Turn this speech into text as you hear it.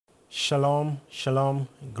Shalom, shalom.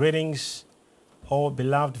 Greetings, all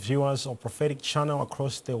beloved viewers of Prophetic Channel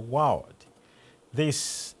across the world.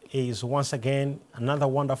 This is once again another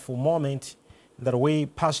wonderful moment that we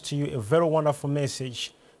pass to you a very wonderful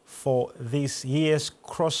message for this year's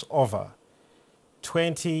crossover,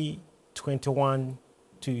 2021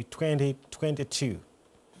 to 2022.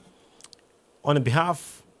 On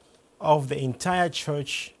behalf of the entire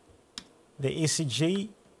church, the ECG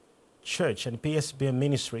Church and PSBM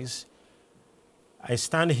Ministries, I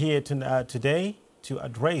stand here today to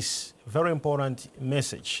address a very important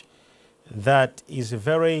message that is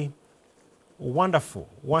very wonderful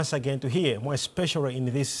once again to hear, more especially in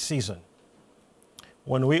this season,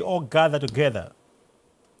 when we all gather together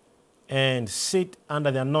and sit under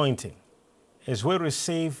the anointing as we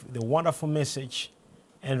receive the wonderful message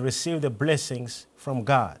and receive the blessings from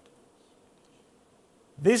God.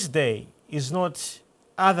 This day is not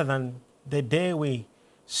other than the day we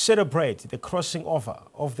celebrate the crossing over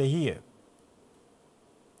of the year.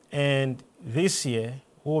 And this year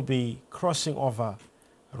we'll be crossing over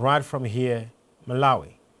right from here,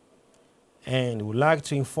 Malawi. And we'd like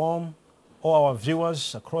to inform all our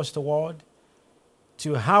viewers across the world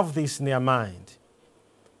to have this in their mind.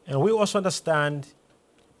 And we also understand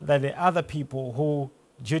that there are other people who,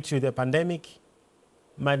 due to the pandemic,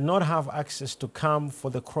 might not have access to come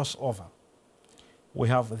for the crossover. We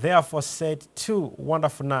have therefore set two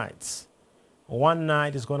wonderful nights. One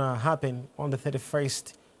night is going to happen on the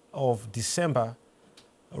 31st of December,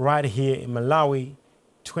 right here in Malawi,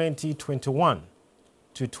 2021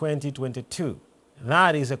 to 2022.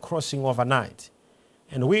 That is a crossing over night.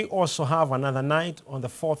 And we also have another night on the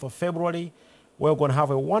 4th of February. We're going to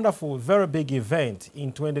have a wonderful, very big event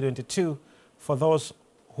in 2022 for those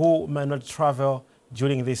who may not travel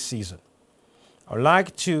during this season. I'd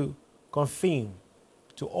like to confirm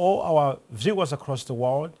to all our viewers across the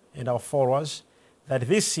world and our followers that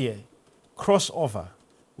this year crossover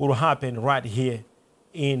will happen right here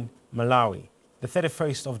in Malawi, the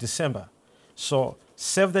 31st of December. So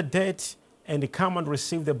save the date and come and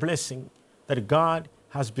receive the blessing that God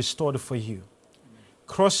has bestowed for you.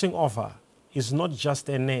 Crossing over is not just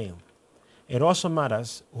a name. It also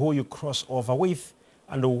matters who you cross over with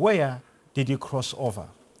and where did you cross over.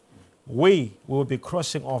 We will be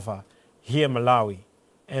crossing over here in Malawi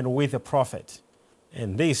and with a prophet.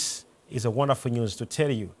 And this is a wonderful news to tell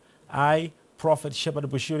you. I, Prophet Shepherd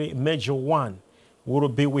Bushiri, Major 1, will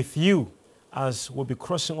be with you as we'll be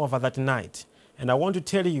crossing over that night. And I want to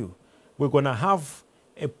tell you, we're going to have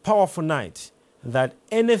a powerful night that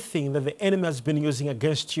anything that the enemy has been using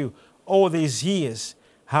against you all these years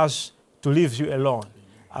has to leave you alone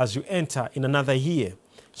as you enter in another year.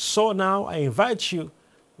 So now I invite you,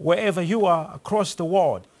 wherever you are across the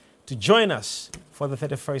world, to join us for the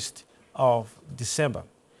 31st of December.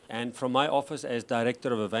 And from my office as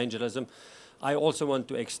Director of Evangelism, I also want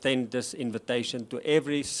to extend this invitation to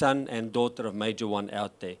every son and daughter of Major 1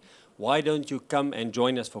 out there. Why don't you come and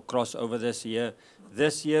join us for crossover this year?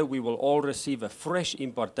 This year we will all receive a fresh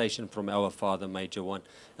impartation from our Father, Major 1,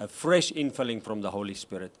 a fresh infilling from the Holy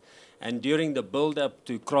Spirit. And during the build-up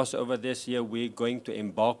to crossover this year, we're going to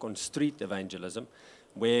embark on street evangelism,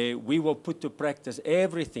 where we will put to practice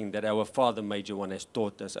everything that our Father Major 1 has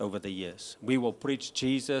taught us over the years. We will preach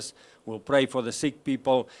Jesus, we'll pray for the sick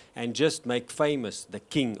people, and just make famous the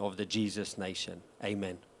King of the Jesus nation.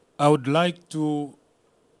 Amen. I would like to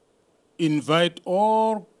invite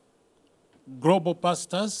all global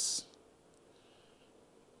pastors,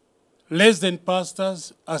 less than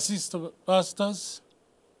pastors, assistant pastors,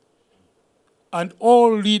 and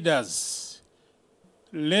all leaders.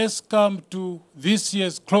 Let's come to this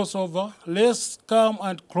year's crossover. Let's come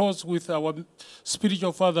and close with our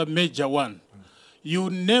spiritual father, Major 1. You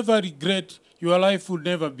never regret, your life will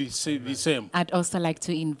never be the same. I'd also like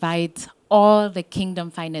to invite all the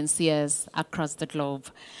kingdom financiers across the globe.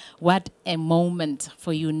 What a moment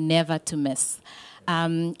for you never to miss.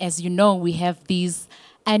 As you know, we have these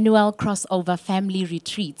annual crossover family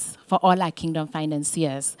retreats for all our kingdom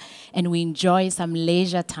financiers, and we enjoy some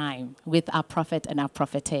leisure time with our prophet and our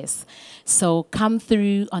prophetess. So come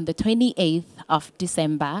through on the 28th of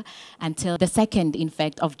December until the 2nd, in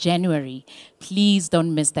fact, of January. Please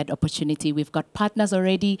don't miss that opportunity. We've got partners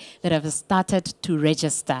already that have started to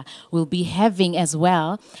register. We'll be having as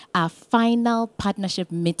well our final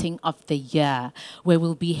partnership meeting of the year, where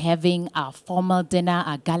we'll be having our formal dinner,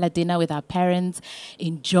 our gala dinner with our parents,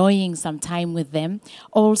 enjoying some time with them.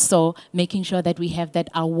 Also, making sure that we have that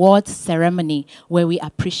award ceremony where we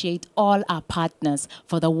appreciate all our partners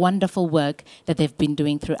for the wonderful work that they've been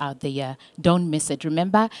doing throughout the year. Don't miss it.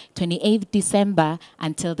 Remember, 28th December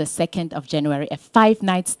until the 2nd of January. January, a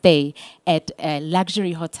 5-night stay at a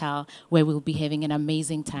luxury hotel where we'll be having an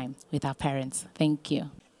amazing time with our parents. Thank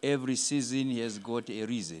you. Every season has got a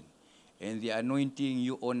reason. And the anointing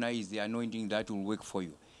you honor is the anointing that will work for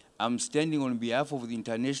you. I'm standing on behalf of the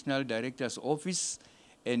International Director's Office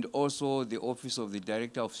and also the Office of the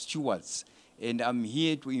Director of Stewards. And I'm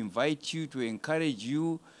here to invite you, to encourage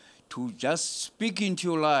you to just speak into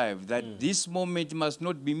your life that this moment must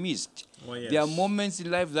not be missed. Oh, yes. There are moments in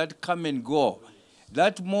life that come and go.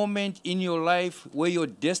 That moment in your life where your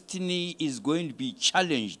destiny is going to be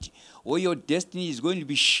challenged, where your destiny is going to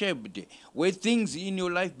be shaped, where things in your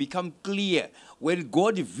life become clear, where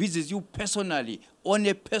God visits you personally, on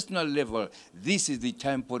a personal level, this is the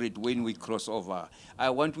time for it when we cross over. I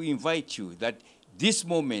want to invite you that this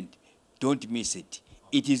moment, don't miss it.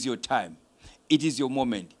 It is your time. It is your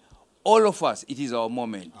moment. All of us, it is our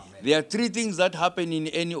moment. Amen. There are 3 things that happen in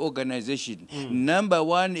any organization. Number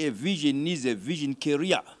 1, a vision needs a vision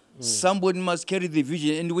carrier. Somebody must carry the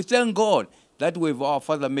vision. And we thank God that we have our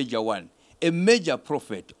Father Major One, a major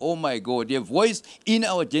prophet. Oh my God, a voice in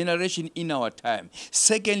our generation, in our time.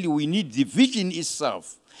 Secondly, we need the vision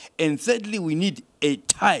itself. And thirdly, we need a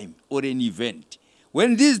time or an event.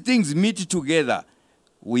 When these things meet together,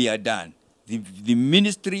 we are done. The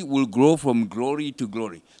ministry will grow from glory to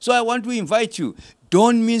glory. So I want to invite you,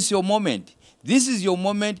 don't miss your moment. This is your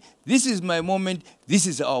moment. This is my moment. This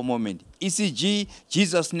is our moment. ECG,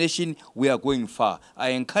 Jesus Nation, we are going far. I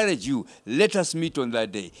encourage you, let us meet on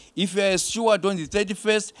that day. If you are a steward on the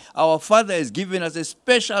 31st, our Father has given us a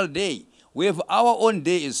special day. We have our own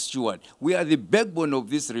day as steward. We are the backbone of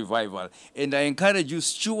this revival. And I encourage you,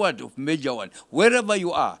 steward of Major One, wherever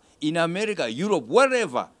you are, in America, Europe,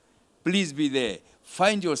 wherever, please be there.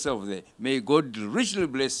 Find yourself there. May God richly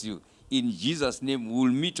bless you. In Jesus' name, we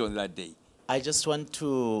will meet on that day. I just want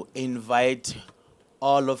to invite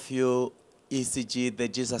all of you, ECG, the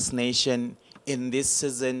Jesus Nation, in this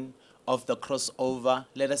season of the crossover.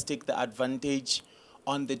 Let us take the advantage.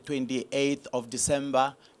 On the 28th of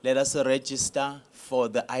December, let us register for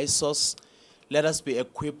the ISOS. Let us be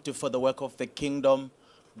equipped for the work of the kingdom.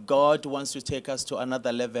 God wants to take us to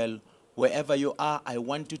another level. Wherever you are, I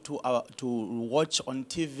want you to watch on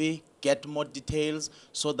TV, get more details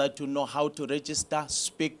so that you know how to register.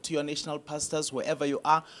 Speak to your national pastors wherever you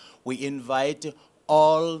are. We invite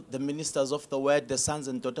all the ministers of the word, the sons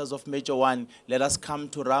and daughters of Major One. Let us come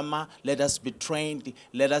to Rama. Let us be trained.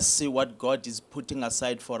 Let us see what God is putting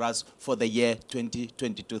aside for us for the year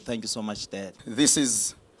 2022. Thank you so much, Dad. This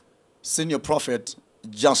is Senior Prophet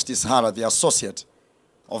Justice Hara, the associate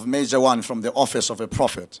of Major One from the office of a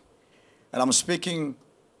prophet. And I'm speaking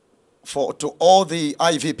to all the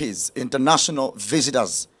IVPs, international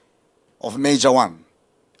visitors of Major One.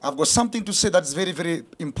 I've got something to say that's very, very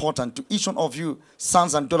important to each one of you,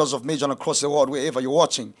 sons and daughters of Major One across the world, wherever you're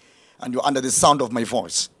watching and you're under the sound of my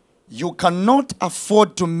voice. You cannot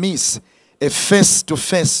afford to miss a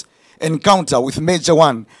face-to-face encounter with Major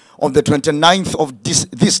One on the 29th of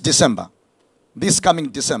this December, this coming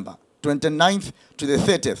December, 29th to the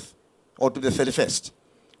 30th or to the 31st.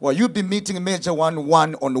 Well, you'll be meeting Major One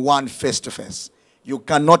one-on-one, face-to-face. You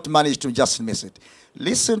cannot manage to just miss it.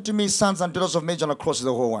 Listen to me, sons and daughters of Major One across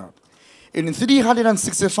the whole world. In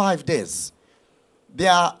 365 days,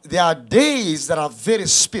 there are days that are very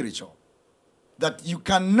spiritual, that you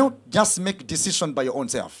cannot just make decision by your own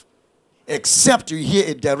self, except you hear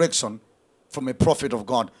a direction from a prophet of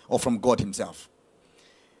God or from God himself.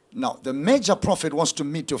 Now, the major prophet wants to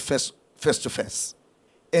meet you face-to-face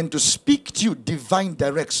and to speak to you divine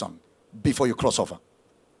direction before you cross over.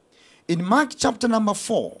 In Mark chapter number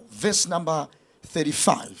 4, verse number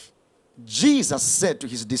 35, Jesus said to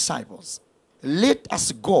his disciples, let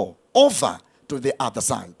us go over to the other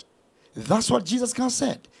side. That's what Jesus Christ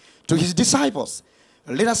said to his disciples.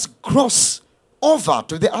 Let us cross over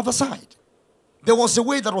to the other side. There was a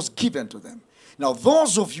way that was given to them. Now,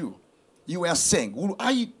 those of you, you were saying, will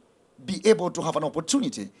I be able to have an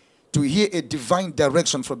opportunity to hear a divine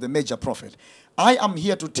direction from the major prophet? I am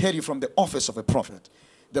here to tell you from the office of a prophet.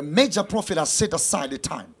 The major prophet has set aside a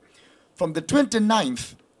time from the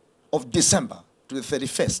 29th of December to the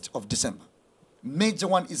 31st of December. Major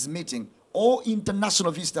One is meeting all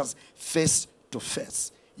international visitors face to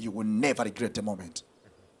face. You will never regret a moment.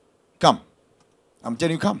 Come. I'm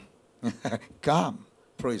telling you, come. Come.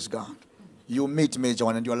 Praise God. You meet Major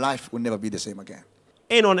One and your life will never be the same again.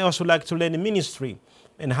 Anyone else would like to learn the ministry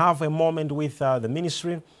and have a moment with the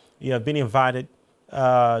ministry, you have been invited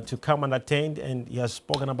to come and attend, and he has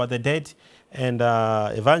spoken about the dead, and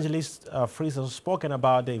evangelist Fritz has spoken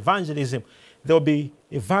about the evangelism. There will be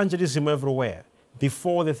evangelism everywhere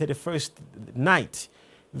before the 31st night.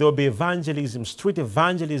 there will be evangelism, street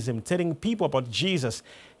evangelism, telling people about Jesus.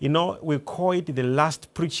 You know, we call it the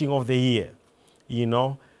last preaching of the year, you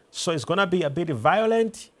know. So it's going to be a bit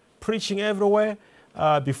violent, preaching everywhere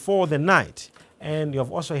before the night. And you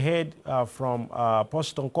have also heard from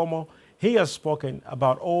Apostle Nkomo. He has spoken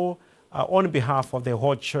about all on behalf of the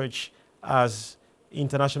whole church as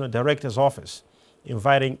International Director's Office,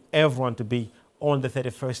 inviting everyone to be on the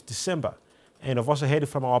 31st December. And I've also heard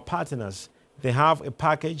from our partners. They have a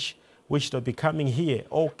package which they'll be coming here.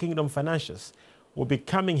 All Kingdom Financials will be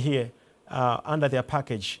coming here under their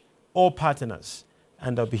package, all partners.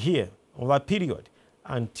 And they'll be here on that period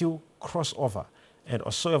until crossover. And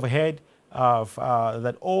also I've heard of,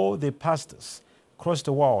 that all the pastors across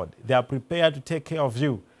the world, they are prepared to take care of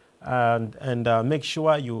you and make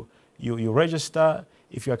sure you register.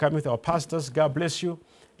 If you are coming with our pastors, God bless you.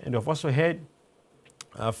 And we've also heard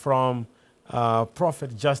from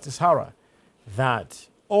Prophet Justice Hara that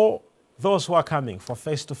all those who are coming for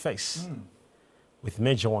face-to-face with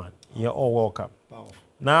Major One, you're all welcome. Powerful.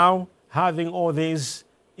 Now, having all these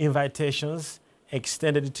invitations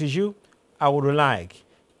extended to you, I would like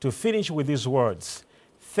to finish with these words.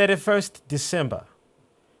 31st December,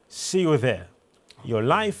 see you there. Your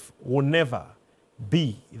life will never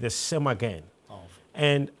be the same again.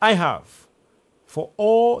 And I have, for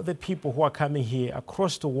all the people who are coming here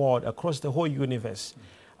across the world, across the whole universe,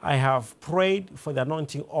 I have prayed for the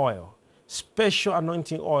anointing oil, special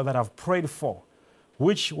anointing oil that I've prayed for,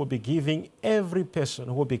 which will be giving every person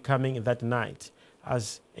who will be coming that night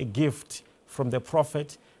as a gift from the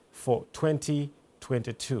prophet for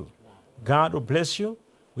 2022. God will bless you.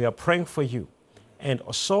 We are praying for you. And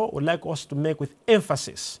also, would like us to make with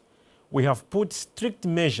emphasis, we have put strict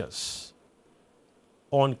measures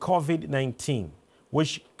on COVID-19,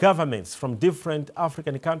 which governments from different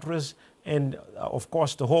African countries and, of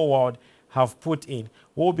course, the whole world have put in.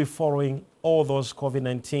 We'll be following all those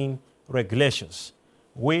COVID-19 regulations.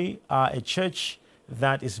 We are a church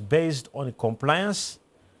that is based on compliance,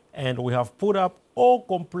 and we have put up all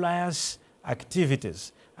compliance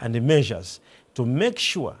activities and measures to make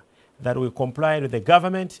sure that we comply with the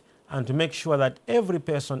government and to make sure that every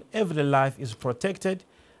person, every life is protected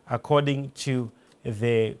according to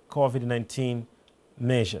the COVID-19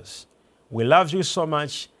 measures. We love you so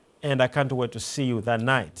much, and I can't wait to see you that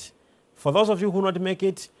night. For those of you who not make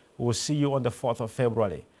it, we will see you on the 4th of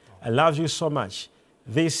February. I love you so much.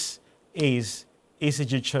 This is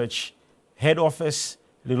ECG Church Head Office,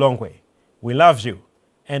 Lilongwe. We love you,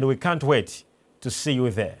 and we can't wait to see you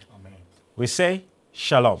there. Amen. We say,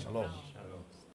 Shalom. Shalom.